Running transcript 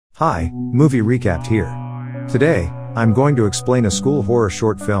Hi, movie recapped here. Today, I'm going to explain a school horror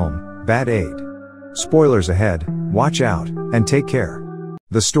short film, Bad Aid. Spoilers ahead, watch out, and take care.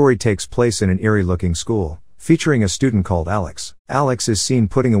 The story takes place in an eerie-looking school, featuring a student called Alex. Alex is seen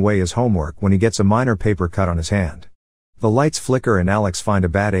putting away his homework when he gets a minor paper cut on his hand. The lights flicker and Alex finds a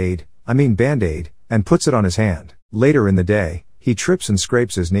Band-Aid, and puts it on his hand. Later in the day, he trips and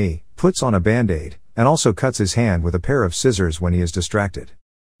scrapes his knee, puts on a Band-Aid, and also cuts his hand with a pair of scissors when he is distracted.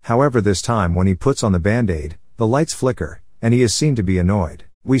 However, this time when he puts on the Band-Aid, the lights flicker, and he is seen to be annoyed.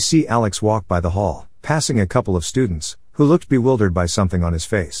 We see Alex walk by the hall, passing a couple of students, who looked bewildered by something on his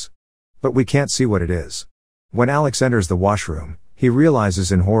face. But we can't see what it is. When Alex enters the washroom, he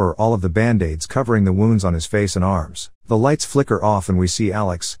realizes in horror all of the Band-Aids covering the wounds on his face and arms. The lights flicker off and we see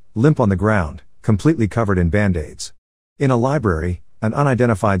Alex, limp on the ground, completely covered in Band-Aids. In a library, an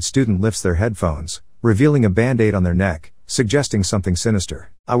unidentified student lifts their headphones, revealing a Band-Aid on their neck, suggesting something sinister.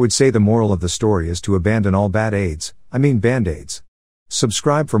 I would say the moral of the story is to abandon all Band-Aids.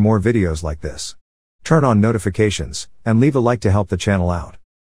 Subscribe for more videos like this. Turn on notifications, and leave a like to help the channel out.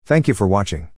 Thank you for watching.